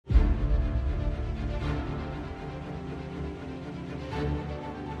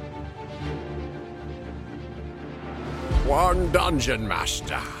one dungeon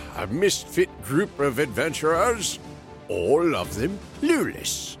master, a misfit group of adventurers, all of them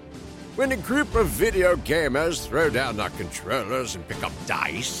clueless. When a group of video gamers throw down their controllers and pick up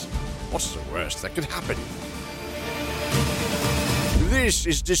dice, what's the worst that could happen? This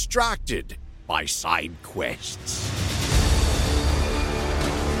is Distracted by Side Quests.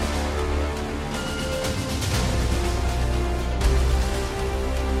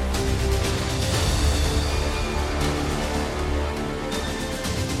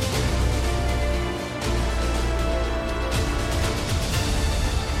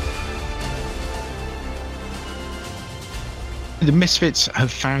 The Misfits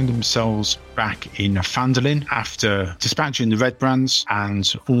have found themselves back in Phandalin after dispatching the Red Brands,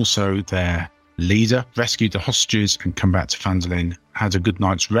 and also their leader rescued the hostages and come back to Phandalin, had a good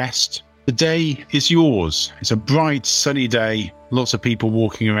night's rest. The day is yours. It's a bright, sunny day. Lots of people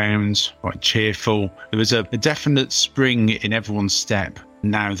walking around, quite cheerful. There is a definite spring in everyone's step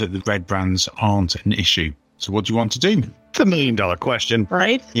now that the Red Brands aren't an issue. So what do you want to do? It's $1 million question.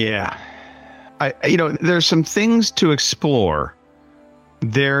 Right? Yeah. There's some things to explore.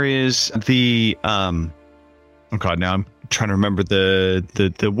 There is the oh god, now I'm trying to remember the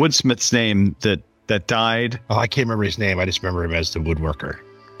woodsmith's name that died. Oh, I can't remember his name. I just remember him as the woodworker.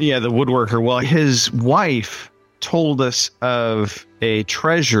 Yeah, the woodworker. Well, his wife told us of a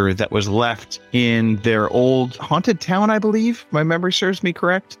treasure that was left in their old haunted town, I believe. My memory serves me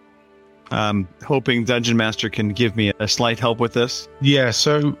correct. Hoping Dungeon Master can give me a slight help with this. Yeah,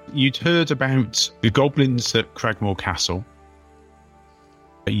 so you'd heard about the goblins at Cragmore Castle.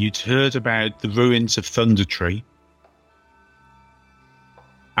 You'd heard about the ruins of Thunder Tree.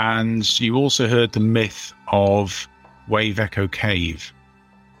 And you also heard the myth of Wave Echo Cave.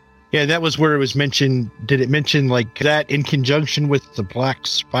 Yeah, that was where it was mentioned. Did it mention like that in conjunction with the Black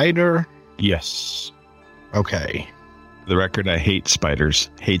Spider? Yes. Okay. For the record, I hate spiders.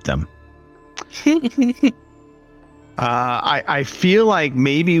 Hate them. I feel like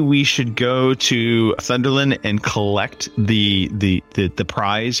maybe we should go to Thunderland and collect the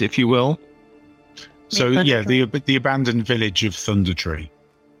prize, if you will. So yeah, the abandoned village of Thunder Tree.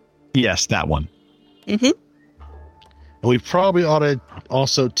 Yes, that one. Mm-hmm. We probably ought to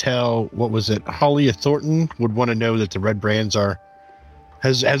also tell, what was it? Holly Thornton would want to know that the Red Brands are.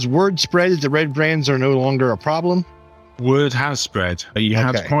 Has word spread that the Red Brands are no longer a problem? Word has spread. You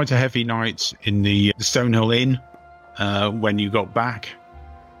had quite a heavy night in the Stonehill Inn when you got back.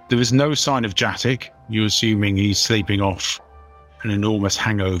 There was no sign of Jatic. You're assuming he's sleeping off an enormous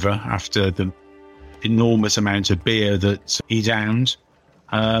hangover after the enormous amount of beer that he downed.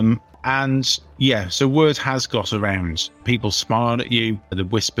 And yeah, so word has got around. People smiled at you, they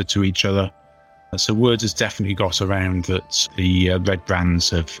whispered to each other. So word has definitely got around that the Red Brands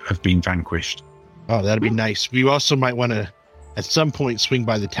have been vanquished. Oh, that'd be nice. We also might want to, at some point, swing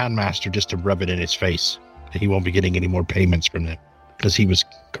by the town master just to rub it in his face that he won't be getting any more payments from them because he was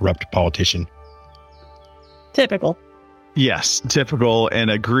a corrupt politician. Typical. Yes, typical and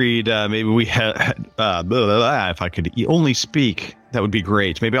agreed. Maybe we had, if I could only speak, that would be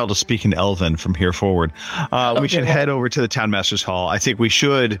great. Maybe I'll just speak in Elven from here forward. We should head over to the Town Master's Hall. I think we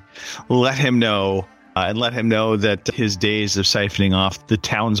should let him know and let him know that his days of siphoning off the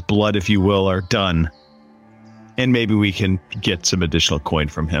town's blood, if you will, are done. And maybe we can get some additional coin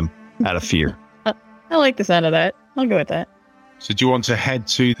from him out of fear. I like the sound of that. I'll go with that. So do you want to head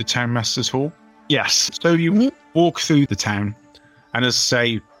to the Town Master's Hall? Yes. So you walk through the town, and as I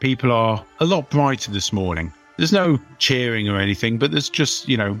say, people are a lot brighter this morning. There's no cheering or anything, but there's just,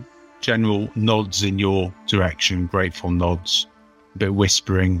 general nods in your direction, grateful nods, a bit of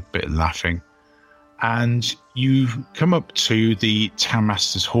whispering, a bit of laughing. And you come up to the Town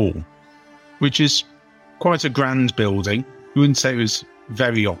Master's Hall, which is quite a grand building. You wouldn't say it was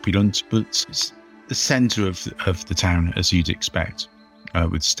very opulent, but it's the centre of the town, as you'd expect,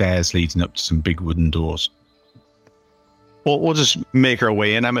 with stairs leading up to some big wooden doors. Well, we'll just make our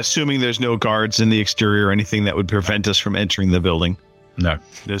way in. I'm assuming there's no guards in the exterior or anything that would prevent us from entering the building. No,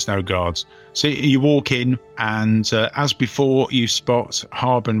 there's no guards. So you walk in, and as before, you spot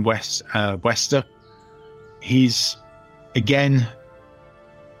Harbin Wester. He's, again,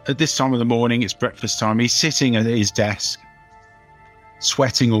 at this time of the morning, it's breakfast time. He's sitting at his desk,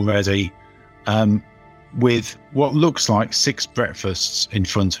 sweating already, with what looks like 6 breakfasts in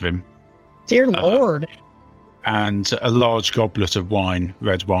front of him. Dear Lord. And a large goblet of wine,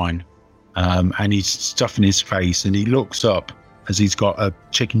 red wine. And he's stuffing his face, and he looks up as he's got a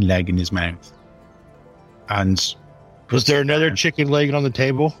chicken leg in his mouth. And was there another chicken leg on the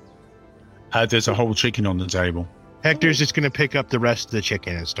table? There's a whole chicken on the table. Hector's just going to pick up the rest of the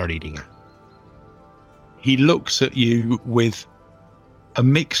chicken and start eating it. he looks at you with a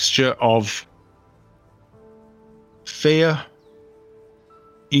mixture of fear,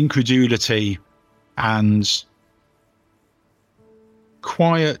 incredulity, and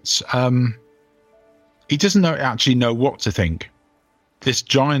quiet. He doesn't actually know what to think. This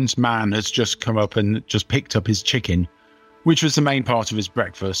giant man has just come up and just picked up his chicken, which was the main part of his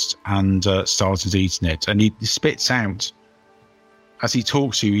breakfast, and started eating it. And he spits out, as he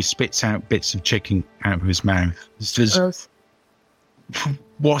talks to you, he spits out bits of chicken out of his mouth. He says, Gross.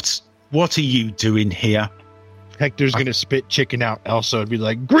 what are you doing here? Hector's going to spit chicken out also and be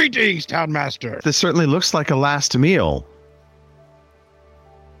like, "Greetings, Town Master." This certainly looks like a last meal.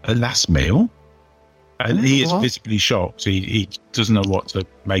 A last meal? And he is Well- visibly shocked. He doesn't know what to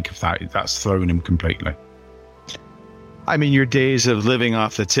make of that. That's thrown him completely. I mean, your days of living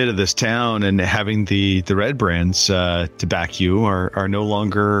off the tit of this town and having the red brands to back you are no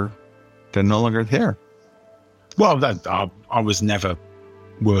longer, they're no longer there. Well, I was never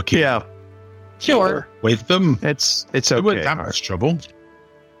working Yeah, Sure. with them. it's There weren't okay. that much trouble.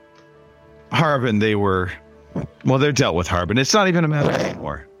 Harbin, they're dealt with Harbin. It's not even a matter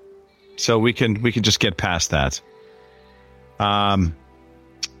anymore. So we can just get past that.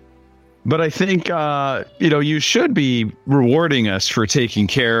 But I think, you should be rewarding us for taking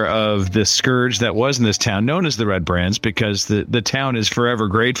care of the scourge that was in this town, known as the Red Brands, because the town is forever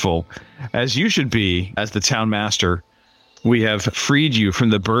grateful, as you should be, as the town master. We have freed you from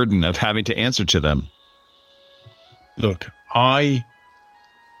the burden of having to answer to them. Look, I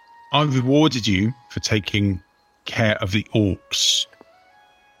rewarded you for taking care of the orcs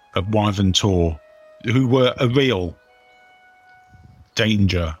of Wyvern Tor, who were a real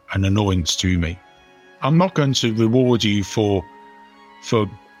danger and annoyance to me. I'm not going to reward you for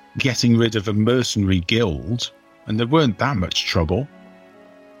getting rid of a mercenary guild, and there weren't that much trouble.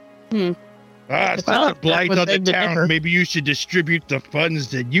 Such Well, a that blight would on the beg to town. differ. Maybe you should distribute the funds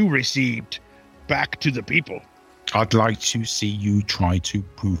that you received back to the people. I'd like to see you try to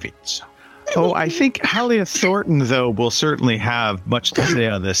prove it. Oh, I think Halia Thornton, though, will certainly have much to say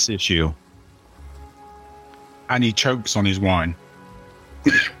on this issue. And he chokes on his wine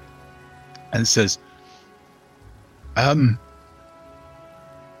and says,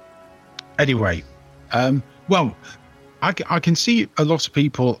 anyway, well, I can see a lot of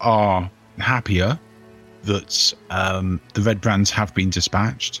people are happier that the Red Brands have been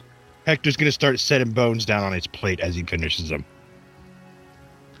dispatched. Hector's going to start setting bones down on his plate as he finishes them.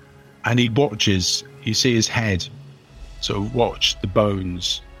 And he watches, you see his head sort of watch the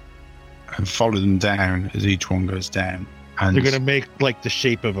bones and follow them down as each one goes down. And They're going to make like the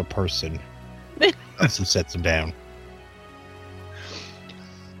shape of a person as he sets them down.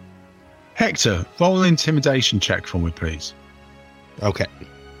 Hector, roll an intimidation check for me, please. Okay.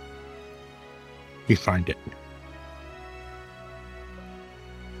 You find it.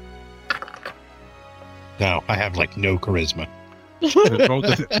 No, I have like no charisma.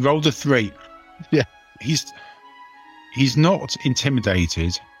 Rolled a 3. Yeah. He's not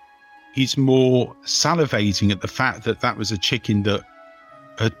intimidated. He's more salivating at the fact that was a chicken that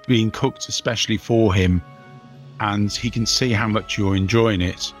had been cooked especially for him, and he can see how much you're enjoying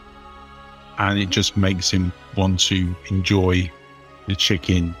it, and it just makes him want to enjoy the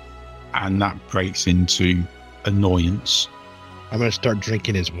chicken, and that breaks into annoyance. I'm going to start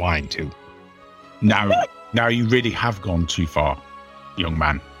drinking his wine too. Now you really have gone too far, young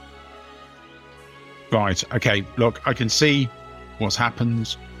man. Right, okay, look, I can see what's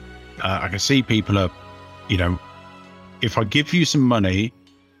happened. I can see people are, if I give you some money,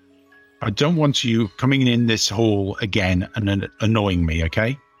 I don't want you coming in this hall again and annoying me,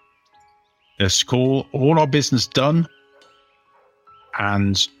 okay? Let's call all our business done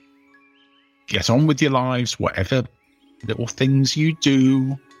and get on with your lives, whatever little things you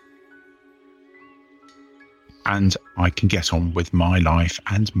do. And I can get on with my life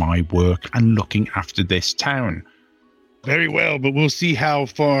and my work and looking after this town. Very well, but we'll see how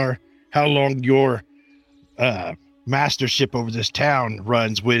long your mastership over this town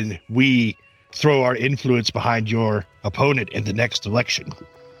runs when we throw our influence behind your opponent in the next election.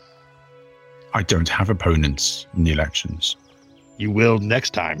 I don't have opponents in the elections. You will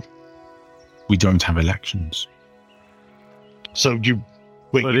next time. We don't have elections. So you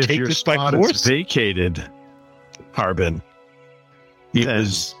But you if take your this by spot is force? vacated, Harbin, It then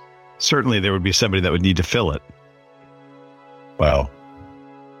was, certainly there would be somebody that would need to fill it. well,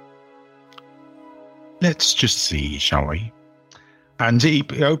 let's just see, shall we? And he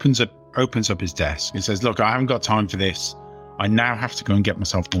opens up his desk and says, look, I haven't got time for this. I now have to go and get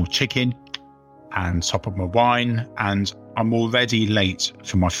myself more chicken. and top up my wine, and I'm already late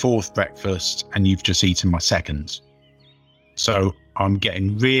for my 4th breakfast, and you've just eaten my 2nd. So I'm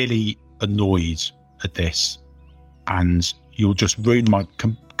getting really annoyed at this, and you'll just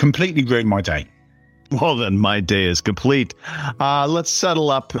completely ruin my day. Well, then my day is complete. Let's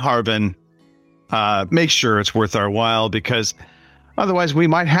settle up, Harbin. Make sure it's worth our while, because otherwise we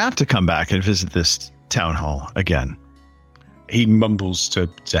might have to come back and visit this town hall again. He mumbles to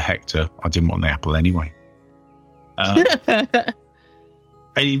Hector, I didn't want the apple anyway. And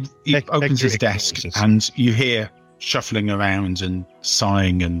he opens his desk, and you hear shuffling around and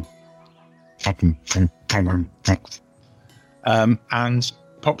sighing and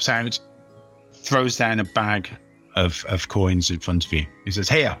pops out, throws down a bag of coins in front of you. He says,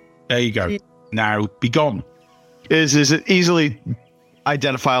 "Here, there you go. Now be gone." Is it easily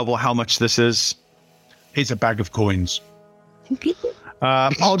identifiable how much this is? It's a bag of coins.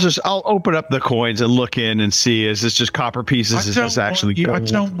 I'll open up the coins and look in and see, is this just copper pieces? Is this actually gold? I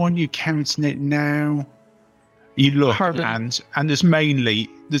don't want you counting it now. You look, and there's mainly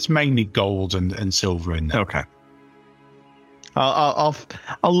gold and silver in there. Okay. I'll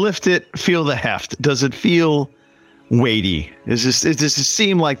lift it, feel the heft. Does it feel weighty? Does it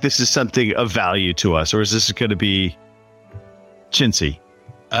seem like this is something of value to us, or is this going to be chintzy?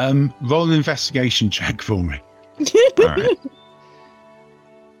 Roll an investigation check for me. All right.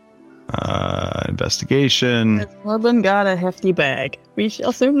 Investigation. Harbin got a hefty bag. We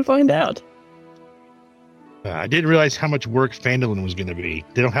shall soon find out. I didn't realize how much work Phandalin was going to be.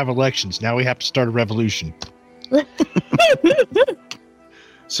 They don't have elections. Now we have to start a revolution.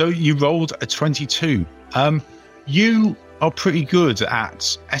 So you rolled a 22. You are pretty good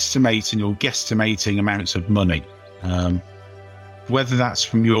at estimating or guesstimating amounts of money. Whether that's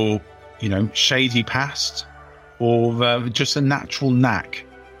from your, shady past or just a natural knack.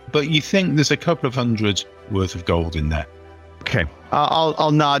 But you think there's a couple of hundred worth of gold in there. Okay.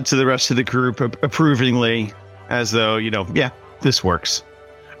 I'll nod to the rest of the group approvingly, as though, this works.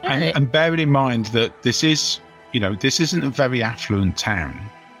 And bearing in mind that this isn't a very affluent town.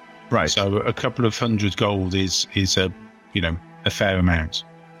 Right. So a couple of hundred gold is a fair amount.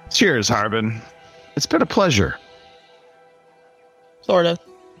 Cheers, Harbin. It's been a pleasure. Sort of.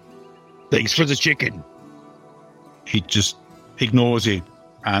 Thanks for the chicken. He just ignores you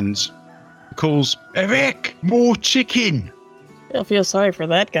and calls, "Eric, more chicken!" I feel sorry for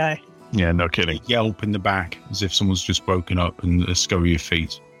that guy. Yeah, no kidding. A yelp in the back as if someone's just woken up and a scurry of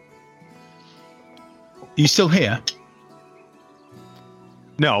feet. You still here?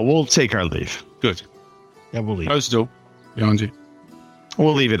 No, we'll take our leave. Good. Yeah, we'll leave. Close the door behind you.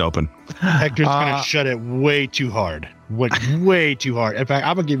 We'll leave it open. Hector's going to shut it way too hard. Way too hard. In fact,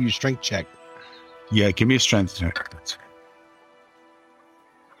 I'm going to give you a strength check. Yeah, give me a strength check.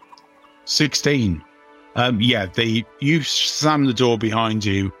 16. You slam the door behind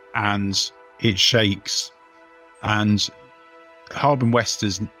you and it shakes, and Harbin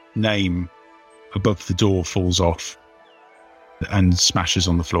Wester's name above the door falls off and smashes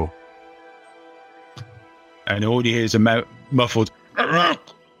on the floor. And all you hear is a muffled,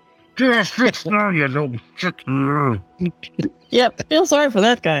 "Fix now, you little shit." Yep, feel sorry for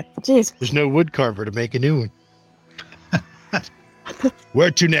that guy. Jeez. There's no wood carver to make a new one.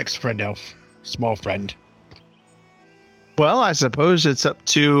 Where to next, friend elf? Small friend. Well, I suppose it's up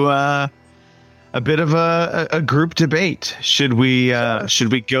to a bit of a group debate. Should we go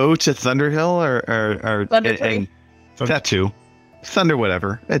to Thunderhill or Thundertree? That too. Thunder,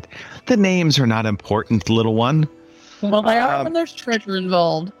 whatever. The names are not important, little one. Well, they are when there's treasure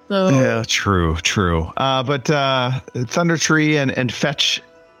involved. So. Yeah, true. But Thundertree and fetch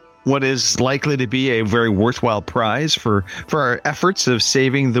what is likely to be a very worthwhile prize for our efforts of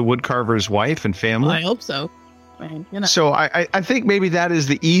saving the woodcarver's wife and family. I hope so. So I think maybe that is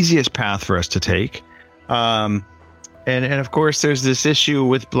the easiest path for us to take. And of course, there's this issue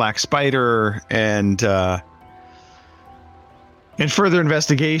with Black Spider and further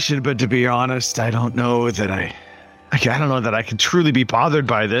investigation. But to be honest, I don't know that I don't know that I can truly be bothered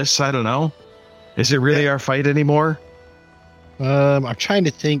by this. I don't know. Is it really our fight anymore? I'm trying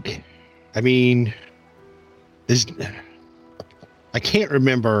to think. I mean, I can't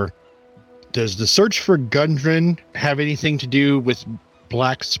remember. Does the search for Gundren have anything to do with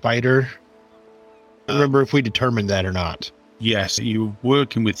Black Spider? I don't remember if we determined that or not. Yes, you were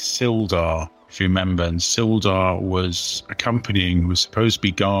working with Sildar, if you remember, and Sildar was supposed to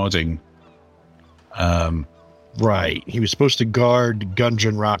be guarding. Right. He was supposed to guard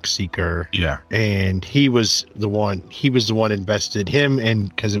Gundren Rockseeker. Yeah. And he was the one invested, him and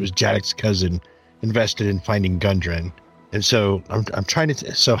because it was Jadek's cousin, invested in finding Gundren. And so I'm trying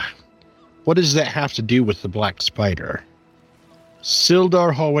to so what does that have to do with the Black Spider?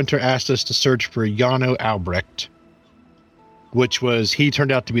 Sildar Hallwinter asked us to search for Jano Albrecht, which was, he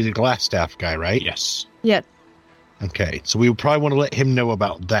turned out to be the Glassstaff guy, right? Yes. Yeah. Okay, so we would probably want to let him know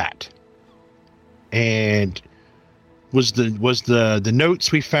about that. And was the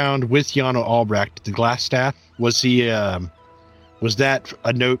notes we found with Jano Albrecht, the Glassstaff, was that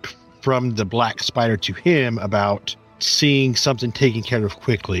a note from the Black Spider to him about seeing something taken care of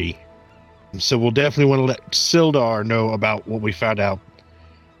quickly? So we'll definitely want to let Sildar know about what we found out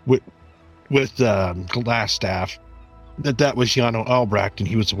with Glassstaff, that was Jano Albrecht and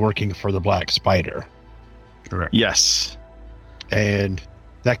he was working for the Black Spider. Correct. Yes. And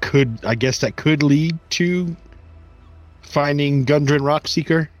that could lead to finding Gundren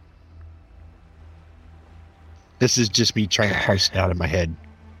Rockseeker. This is just me trying to parse it out in my head.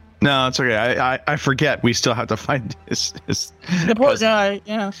 No, it's okay. I forget. We still have to find his The poor guy,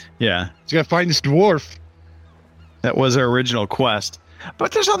 yeah. Yeah. He's got to find this dwarf. That was our original quest.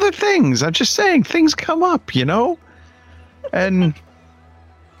 But there's other things. I'm just saying, things come up, you know? And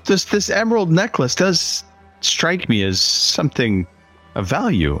this emerald necklace does strike me as something of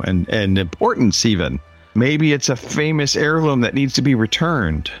value and importance even. Maybe it's a famous heirloom that needs to be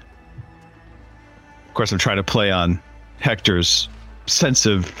returned. Of course, I'm trying to play on Hector's sense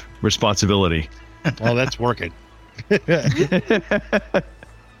of responsibility. Well, that's working. You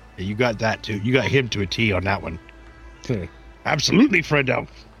got that too. You got him to a T on that one. Absolutely, friendo.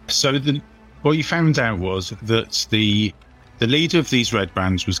 So what you found out was that the leader of these red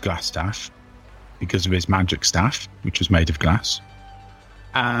bands was Glassstaff because of his magic staff, which was made of glass.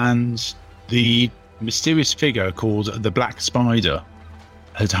 And the mysterious figure called the Black Spider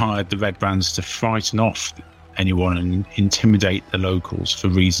had hired the red bands to frighten off anyone and intimidate the locals for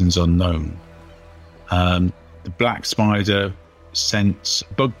reasons unknown. The Black Spider sent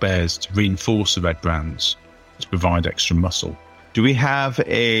bugbears to reinforce the red bands to provide extra muscle. Do we have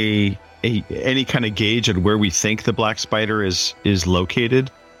any kind of gauge on where we think the Black Spider is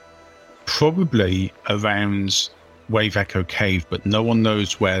located? Probably around Wave Echo Cave, but no one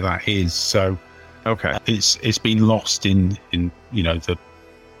knows where that is. So Okay. it's been lost in you know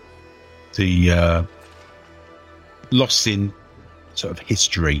the lost in sort of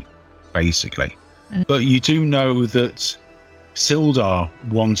history, basically. But you do know that Sildar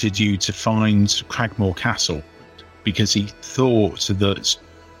wanted you to find Cragmore Castle because he thought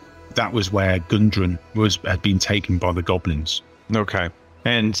that was where Gundren had been taken by the goblins. Okay.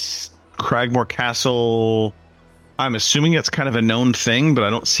 And Cragmore Castle, I'm assuming it's kind of a known thing, but I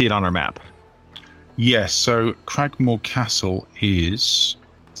don't see it on our map. Yes, so Cragmore Castle is,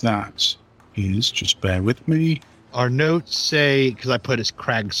 just bear with me. Our notes say, because I put as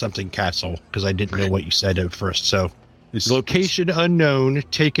Crag something Castle, because I didn't know what you said at first. So, location unknown,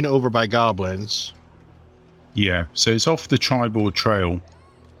 taken over by goblins. Yeah, so it's off the Tribord Trail.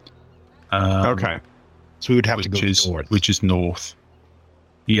 Okay. So we would have to go north. Which is north.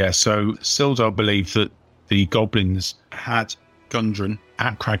 Yeah, so Sildar believed that the goblins had Gundren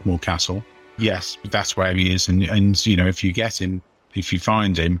at Cragmore Castle. Yes, that's where he is. And you know, if you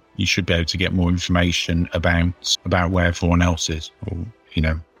find him, you should be able to get more information about where everyone else is, or, you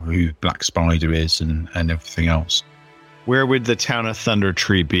know, who Black Spider is and everything else. Where would the town of Thunder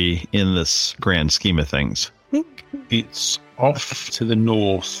Tree be in this grand scheme of things? It's off to the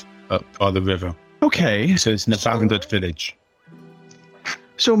north up by the river. Okay. So it's an abandoned village.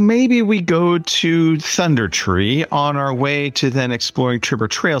 So maybe we go to Thunder Tree on our way to then exploring Tribber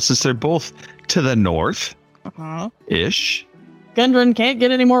Trail, since they're both to the north-ish. Gundren can't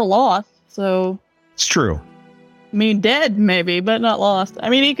get any more lost, so... It's true. I mean, dead, maybe, but not lost. I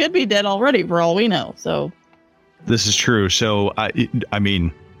mean, he could be dead already, for all we know, so... This is true. So, I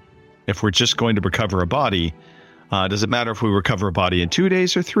mean, if we're just going to recover a body, does it matter if we recover a body in 2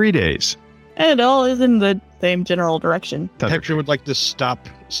 days or 3 days? And it all is in the same general direction. Hector would like to stop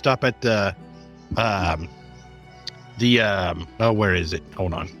at the where is it?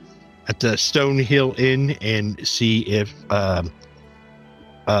 Hold on. At the Stonehill Inn and see if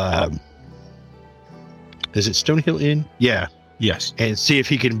is it Stonehill Inn? Yeah. Yes. And see if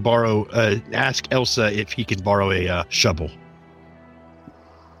he can borrow ask Elsa if he can borrow a shovel.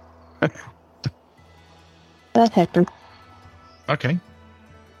 That's Hector. Okay.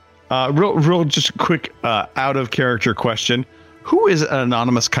 Real just a quick out of character question. Who is an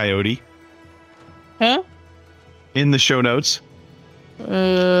anonymous coyote? Huh? In the show notes.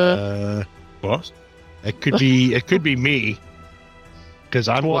 What? It could be me. Because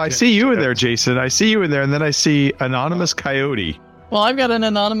I see you in there, Jason. I see you in there, and then I see anonymous coyote. Well, I've got an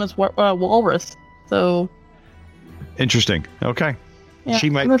anonymous walrus, so... Interesting. Okay. Yeah, She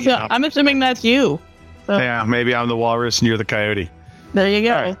might be. I'm assuming that's you. So Yeah, maybe I'm the walrus and you're the coyote. there you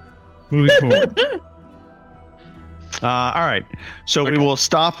go. All right. Moving forward. All right. So we will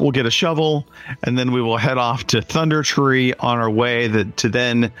stop. We'll get a shovel, and then we will head off to Thunder Tree on our way to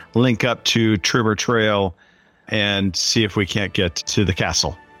then link up to Trimmer Trail and see if we can't get to the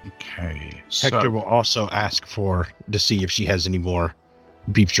castle. Okay. Hector will also ask to see if she has any more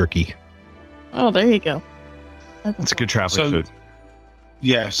beef jerky. Oh, there you go. It's a good traveling food.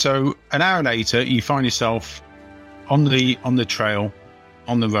 Yeah, so an hour later, you find yourself on the trail,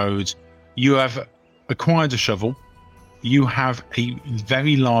 on the road. You have acquired a shovel. You have a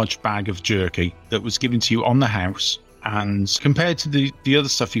very large bag of jerky that was given to you on the house. And compared to the other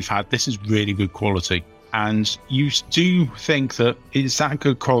stuff you've had, this is really good quality. And you do think that it's that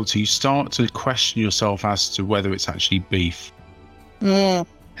good quality. You start to question yourself as to whether it's actually beef.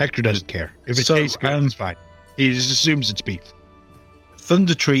 Hector doesn't care. If it So, tastes good, it's fine. He just assumes it's beef.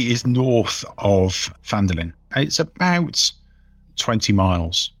 Thunder Tree is north of Phandalin. It's about 20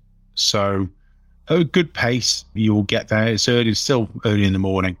 miles. So at a good pace, you will get there. It's still early in the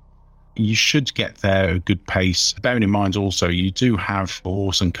morning. You should get there at a good pace. Bearing in mind also, you do have a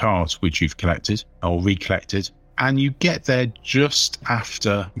horse and cart, which you've collected or recollected, and you get there just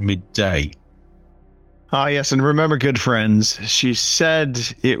after midday. Ah, yes, and remember, good friends, she said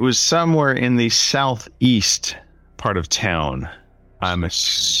it was somewhere in the southeast part of town. I'm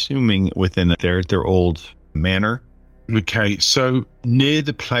assuming within their old manor. Okay, so near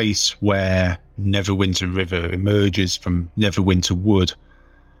the place where Neverwinter River emerges from Neverwinter Wood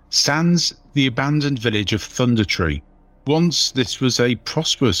stands the abandoned village of Thunder Tree. Once this was a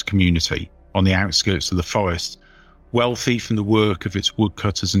prosperous community on the outskirts of the forest, wealthy from the work of its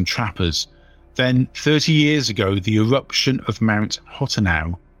woodcutters and trappers. Then 30 years ago, the eruption of Mount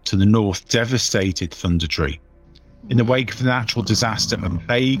Hotanau to the north devastated Thunder Tree. In the wake of the natural disaster, a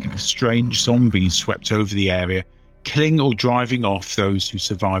plague of strange zombies swept over the area, killing or driving off those who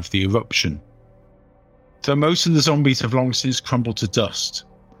survived the eruption. Though most of the zombies have long since crumbled to dust,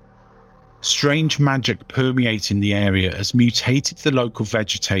 strange magic permeating the area has mutated the local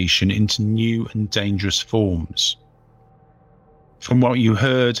vegetation into new and dangerous forms. From what you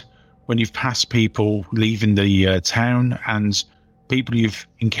heard when you've passed people leaving the town and people you've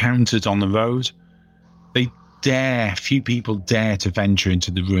encountered on the road, few people dare to venture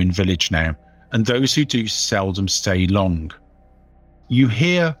into the ruined village now, and those who do seldom stay long. You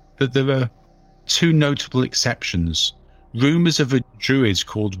hear that there are two notable exceptions. Rumours of a druid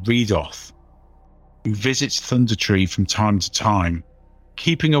called Redoth, who visits Thunder Tree from time to time,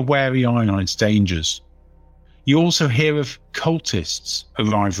 keeping a wary eye on its dangers. You also hear of cultists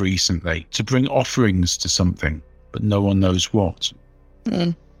arrive recently to bring offerings to something, but no one knows what.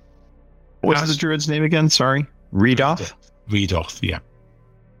 What's the druid's name again? Sorry. Redoth? Redoth, yeah.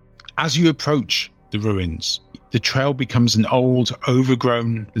 As you approach the ruins, the trail becomes an old,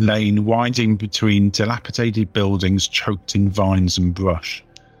 overgrown lane winding between dilapidated buildings choked in vines and brush.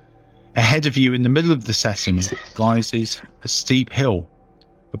 Ahead of you, in the middle of the setting, rises a steep hill,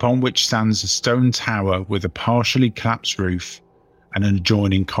 upon which stands a stone tower with a partially collapsed roof and an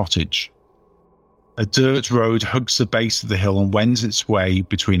adjoining cottage. A dirt road hugs the base of the hill and wends its way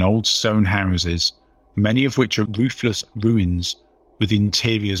between old stone houses, many of which are roofless ruins with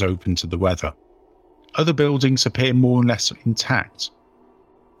interiors open to the weather. Other buildings appear more or less intact.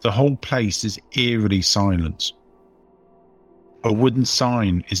 The whole place is eerily silent. A wooden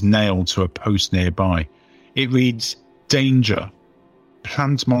sign is nailed to a post nearby. It reads, "Danger.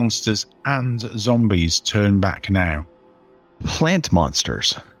 Plant monsters and zombies turn back now." Plant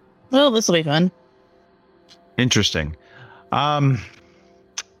monsters. Well, this will be fun. Interesting. I'm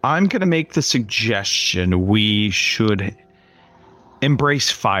going to make the suggestion we should embrace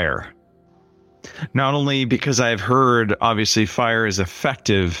fire. Not only because I've heard, obviously, fire is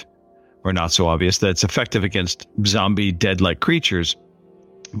effective, or not so obvious, that it's effective against zombie dead-like creatures,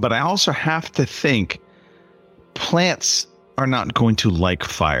 but I also have to think plants are not going to like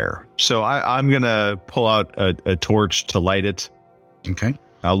fire. So I'm going to pull out a torch to light it. Okay.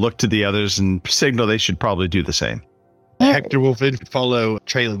 I'll look to the others and signal they should probably do the same. Hector will then follow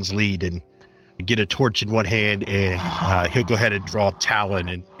Traylin's lead and get a torch in one hand, and he'll go ahead and draw Talon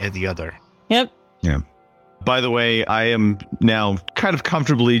in the other. Yep. Yeah. By the way, I am now kind of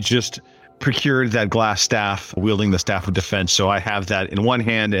comfortably just procured that glass staff, wielding the staff of defense. So I have that in one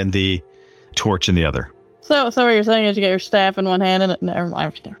hand and the torch in the other. So what you're saying is you get your staff in one hand and never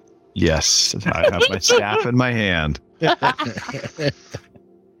mind. Yes, I have my staff in my hand.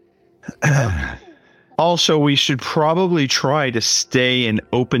 Also, we should probably try to stay in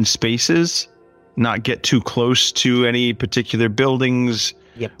open spaces not get too close to any particular buildings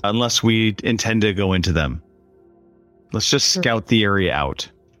unless we intend to go into them. Let's just scout the area out.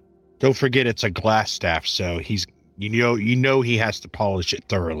 Don't forget it's a glass staff, so he's you know he has to polish it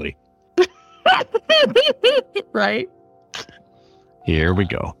thoroughly. Right. Here we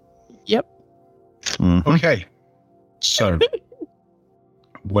go. Yep. Mhm. Okay. So,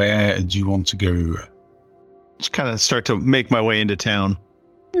 where do you want to go? Just kind of start to make my way into town.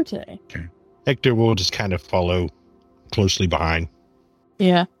 Okay. Hector will just kind of follow closely behind.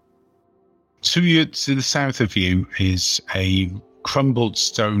 Yeah. To the south of you is a crumbled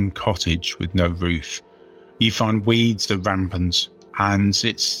stone cottage with no roof. You find weeds are rampant, and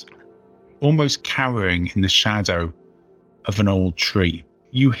it's almost cowering in the shadow of an old tree.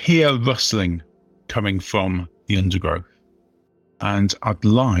 You hear rustling coming from the undergrowth, and I'd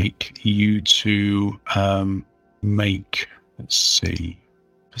like you to make, let's see,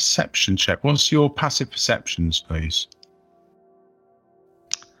 perception check. What's your passive perceptions, please?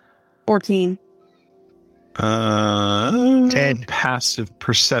 14. 10. Passive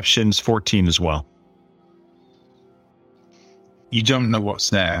perceptions 14 as well. You don't know what's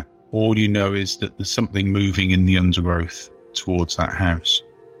there. All you know is that there's something moving in the undergrowth towards that house.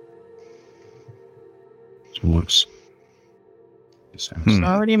 Towards this house.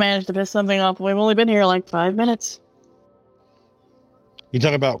 Already managed to piss something up. We've only been here like 5 minutes. You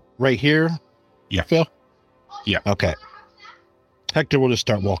talking about right here? Yeah. Phil? Yeah. Okay. Hector will just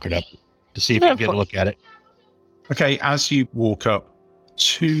start walking up to see if he can get a look at it. Okay, as you walk up,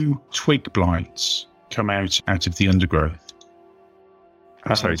 2 twig blights come out of the undergrowth.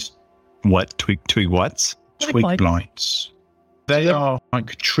 Sorry. What? Twig what's? Twig blights. blights. They are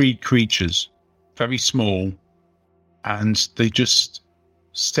like tree creatures, very small, and they just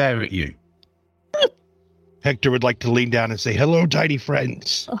stare at you. Hector would like to lean down and say, "Hello, tiny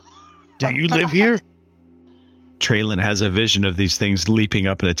friends. Do you live here?" Traylon has a vision of these things leaping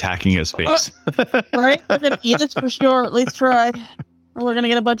up and attacking his face. Right? We're going to eat us for sure. At least try. Or we're going to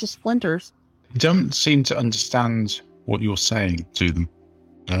get a bunch of splinters. You don't seem to understand what you're saying to them.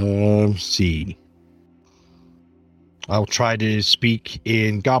 See. I'll try to speak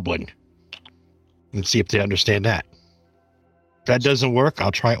in Goblin and see if they understand that. If that doesn't work,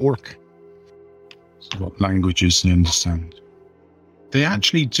 I'll try Orc. So what languages they understand. They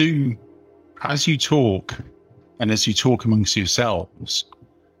actually do, as you talk, and as you talk amongst yourselves,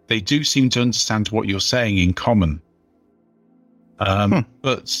 they do seem to understand what you're saying in common.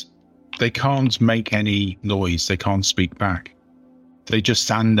 But they can't make any noise. They can't speak back. They just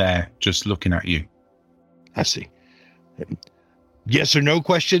stand there, just looking at you. I see. Yes or no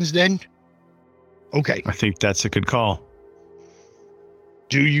questions then? Okay. I think that's a good call.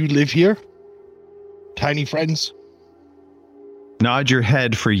 Do you live here? Tiny friends? Nod your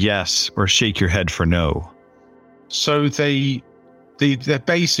head for yes or shake your head for no. So they're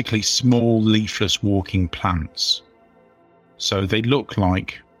basically small leafless walking plants. So they look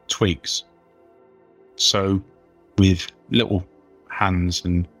like twigs. So with little hands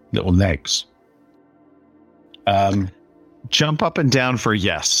and little legs. Jump up and down for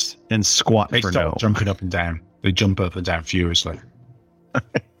yes and squat They for start no. jumping up and down. They jump up and down furiously.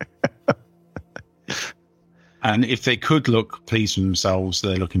 And if they could look pleased with themselves,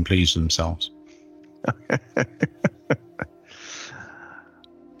 they're looking pleased with themselves.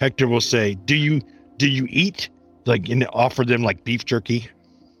 Hector will say, do you eat? Like, and offer them like beef jerky?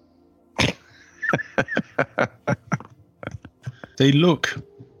 They look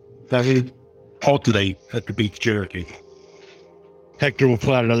very oddly at the beef jerky. Hector will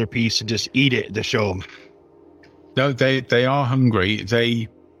pull out another piece and just eat it to show them. No, they are hungry. They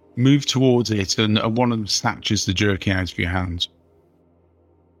move towards it, and one of them snatches the jerky out of your hands.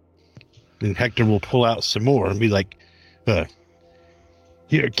 And Hector will pull out some more and be like,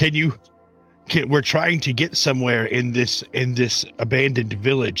 here, we're trying to get somewhere in this abandoned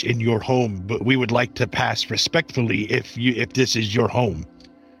village in your home, but we would like to pass respectfully if this is your home.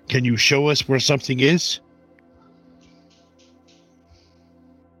 Can you show us where something is?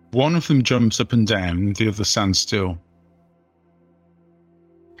 One of them jumps up and down, the other stands still.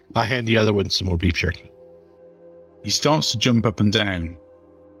 I hand the other one some more beef jerky. He starts to jump up and down.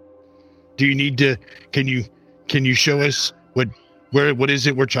 Do you need to? Can you show us what is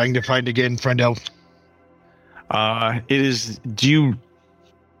it we're trying to find again, friend elf? It is. Do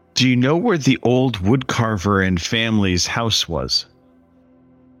you know where the old woodcarver and family's house was?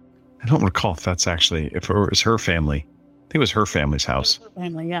 I don't recall if that's actually if it was her family. I think it was her family's house.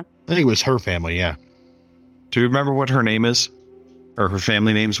 Family, yeah. I think it was her family. Yeah. Do you remember what her name is, or her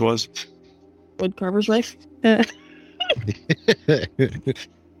family names was? Woodcarver's wife.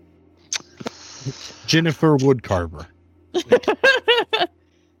 Jennifer Woodcarver.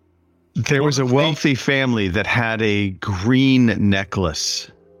 There was a wealthy family that had a green necklace.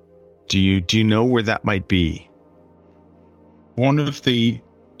 Do you know where that might be? One of the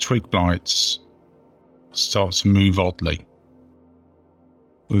twig blights starts to move oddly.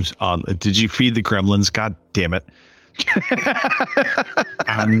 Moves on. Did you feed the gremlins? God damn it.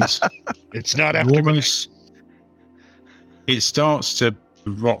 And It's not after almost, it starts to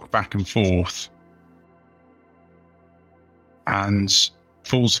rock back and forth and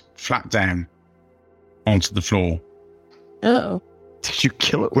falls flat down onto the floor. Oh. Did you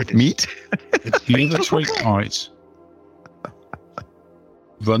kill it with meat? The other twig blight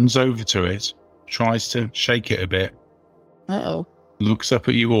runs over to it, tries to shake it a bit, Uh-oh. looks up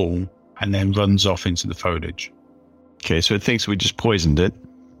at you all, and then runs off into the foliage. Okay, so it thinks we just poisoned it,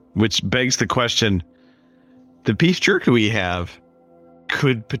 which begs the question, the beef jerky we have,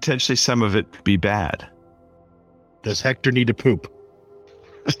 could potentially some of it be bad? Does Hector need to poop?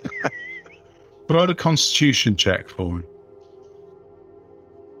 Roll a constitution check for him.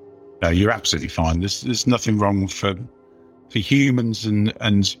 No, you're absolutely fine. There's nothing wrong for humans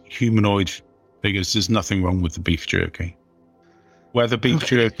and humanoid figures. There's nothing wrong with the beef jerky. Where the beef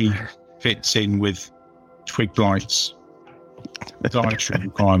jerky fits in with twig blights dietary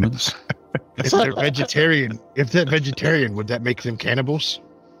requirements. If they're vegetarian, would that make them cannibals?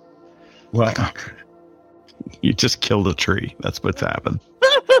 Well, You just killed a tree. That's what's happened.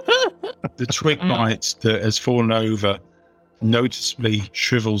 the twig blight that has fallen over noticeably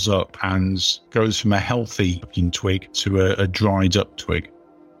shrivels up and goes from a healthy looking twig to a dried up twig.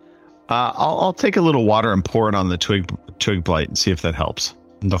 I'll take a little water and pour it on the twig blight and see if that helps.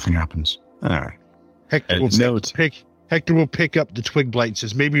 Nothing happens. All right. Hector will pick up the twig blight and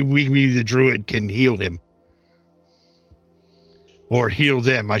says, maybe the druid can heal him. Or heal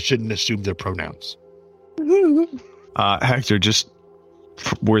them. I shouldn't assume their pronouns. Hector, just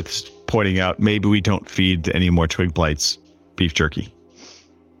worth pointing out, maybe we don't feed any more twig blights beef jerky.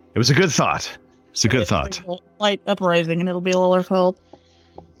 It was a good thought. It's a good thought. Light uprising, and it'll be all our fault.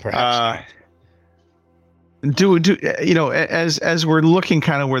 Perhaps. Do you know, as we're looking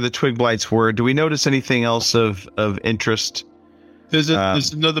kind of where the twig blights were, do we notice anything else of interest? There's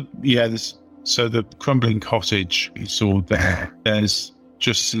another, so the crumbling cottage you saw there. There's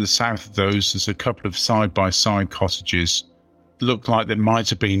just to the south of those, there's a couple of side-by-side cottages. Look like they might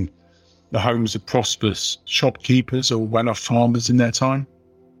have been the homes of prosperous shopkeepers or well-off farmers in their time.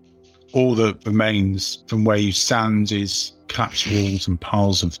 All that remains from where you stand is collapsed walls and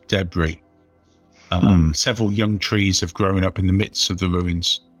piles of debris. Several young trees have grown up in the midst of the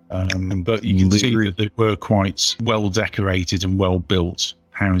ruins. But you can see that they were quite well decorated and well built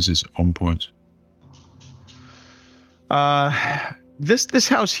houses at one point. This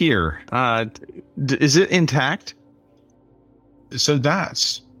house here, is it intact? So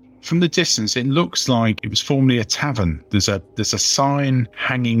that's from the distance. It looks like it was formerly a tavern. There's a sign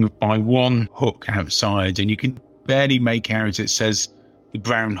hanging by one hook outside, and you can barely make out. It says the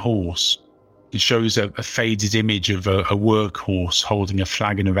Brown Horse. It shows a faded image of a workhorse holding a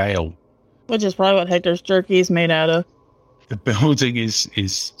flagon of ale. Which is probably what Hector's jerky is made out of. The building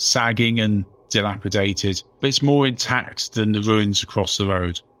is sagging and dilapidated, but it's more intact than the ruins across the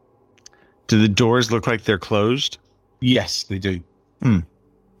road. Do the doors look like they're closed? Yes, they do.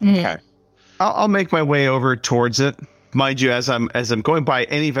 Okay. I'll make my way over towards it. Mind you, as I'm going by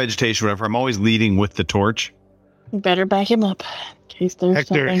any vegetation, whatever, I'm always leading with the torch. You better back him up in case there's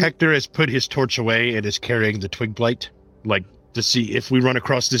something. Hector has put his torch away and is carrying the twig blight. Like, to see if we run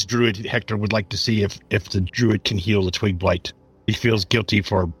across this druid, Hector would like to see if the druid can heal the twig blight. He feels guilty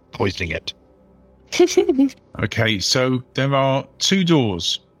for poisoning it. Okay, so there are two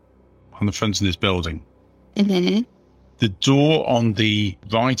doors on the front of this building. Mm-hmm. The door on the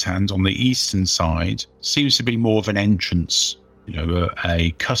right hand, on the eastern side, seems to be more of an entrance,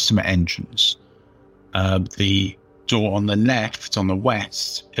 a customer entrance. The door on the left, on the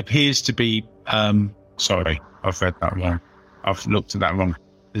west, appears to be, sorry, I've read that wrong. I've looked at that wrong.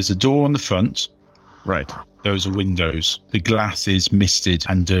 There's a door on the front. Right. Those are windows. The glass is misted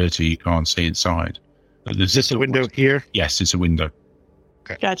and dirty. You can't see inside. Is this a window here? Yes, it's a window.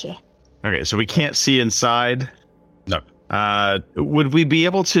 Gotcha. Okay, so we can't see inside. No. Would we be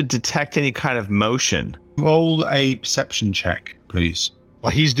able to detect any kind of motion? Roll a perception check, please.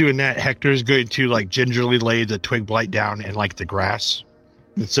 While he's doing that, Hector is going to gingerly lay the twig blight down in the grass,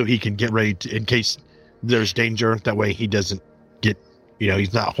 so he can get ready in case there's danger. That way he doesn't get,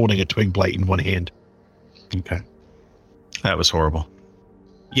 he's not holding a twig blight in one hand. Okay. That was horrible.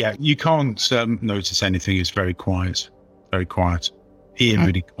 Yeah, you can't notice anything. It's very quiet. Very quiet.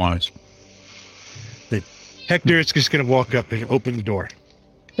 Eerily quiet. Hector is just going to walk up and open the door.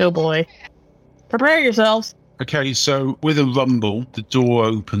 Oh boy. Prepare yourselves. Okay, so with a rumble, the door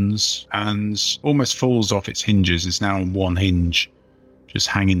opens and almost falls off its hinges. It's now on one hinge, just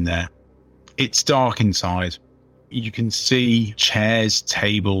hanging there. It's dark inside. You can see chairs,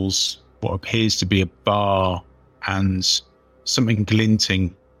 tables, what appears to be a bar, and something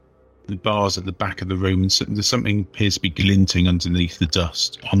glinting. The bar's at the back of the room, and there's something appears to be glinting underneath the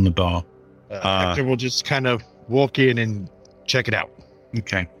dust on the bar. Hector will just kind of walk in and check it out.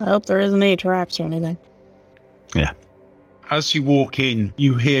 Okay. I hope there isn't any traps or anything. Yeah. As you walk in,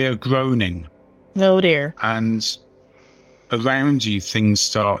 you hear groaning, Oh dear. and around you things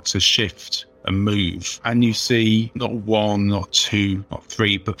start to shift and move, and you see not one, not two, not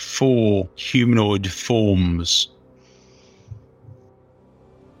three, but 4 humanoid forms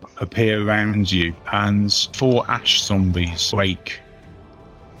appear around you, and 4 ash zombies wake.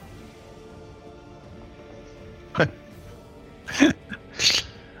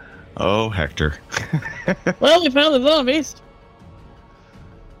 Oh, Hector. Well, we found the zombies.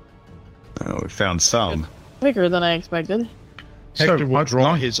 Oh, we found some. Quicker than I expected. Hector will I'd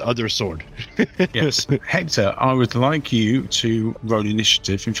draw like- his other sword. Yes, Hector, I would like you to roll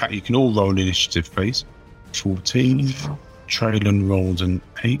initiative. In fact, you can all roll initiative, please. 14. Traylon rolled an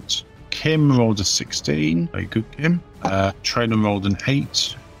 8. Kim rolled a 16. Very good, Kim. Traylon rolled an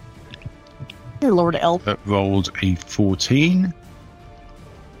 8. Dear Lord Elf. Rolled a 14.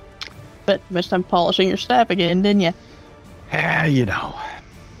 But missed time polishing your staff again, didn't you? Yeah, you know.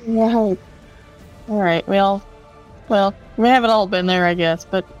 Yeah. Alright, well, we haven't all been there, I guess,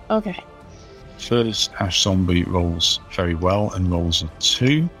 but okay. First ash zombie rolls very well and rolls a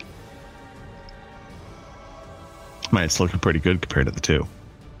 2. Man, it's looking pretty good compared to the 2.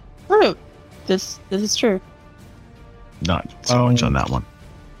 True. This is true. Not so much on that one.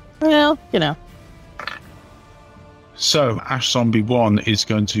 Well, you know. So ash zombie 1 is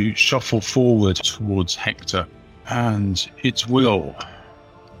going to shuffle forward towards Hector, and it will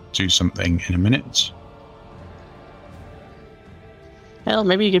do something in a minute. Hell,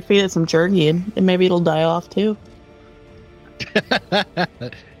 maybe you could feed it some jerky and maybe it'll die off too.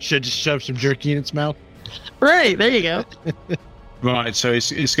 Should just shove some jerky in its mouth. Right, there you go. Right, so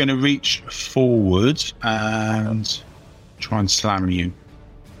it's going to reach forward and try and slam you.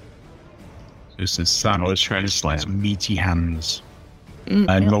 So it's a slam. Oh, it's trying to It's slam. meaty hands. Mm,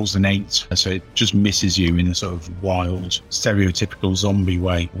 And yeah. rolls an 8, so it just misses you in a sort of wild, stereotypical zombie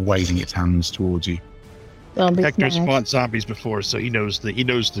way, waving its hands towards you. Zombie Hector's smash. fought zombies before, so he knows the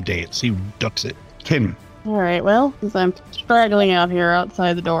dance. He ducks it. Kim, Alright, well, since I'm straggling out here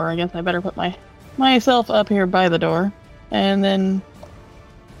outside the door, I guess I better put myself up here by the door. And then...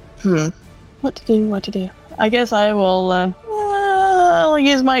 What to do? I guess I will, I'll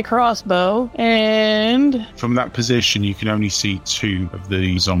use my crossbow, and... from that position, you can only see 2 of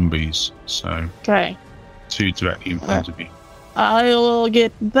the zombies, so Okay. 2 directly in front of you. I'll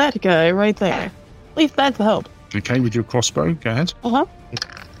get that guy right there. At least that's the hope. Okay, with your crossbow, go ahead. Uh-huh.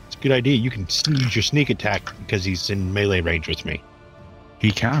 It's a good idea. You can use your sneak attack because he's in melee range with me.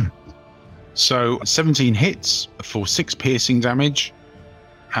 He can. So 17 hits for 6 piercing damage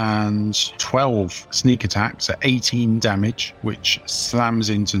and 12 sneak attacks at 18 damage, which slams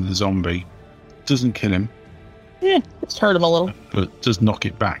into the zombie. Doesn't kill him, Yeah, just hurt him a little. but does knock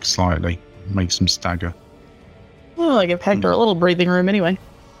it back slightly, makes him stagger. Well, I give Hector a little breathing room anyway.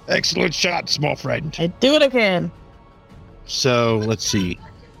 Excellent shot, small friend. I do what I can. So let's see.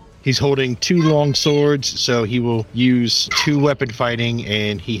 He's holding 2 long swords, so he will use 2 weapon fighting,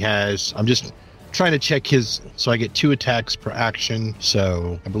 and he has. I'm just trying to check his. So I get 2 attacks per action.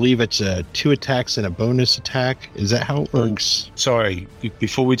 So I believe it's 2 attacks and a bonus attack. Is that how it works? Sorry,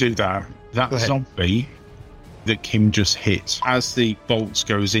 before we do that, that Go ahead. zombie that Kim just hit, as the bolt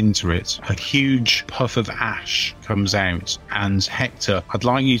goes into it, a huge puff of ash comes out. And Hector, I'd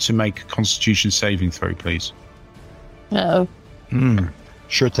like you to make a Constitution saving throw, please. Uh-oh.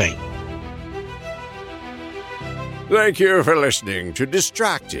 Sure thing. Thank you for listening to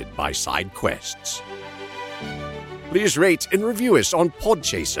Distracted by Side Quests. Please rate and review us on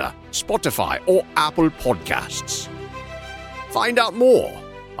Podchaser, Spotify, or Apple Podcasts. Find out more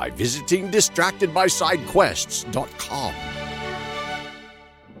by visiting distractedbysidequests.com.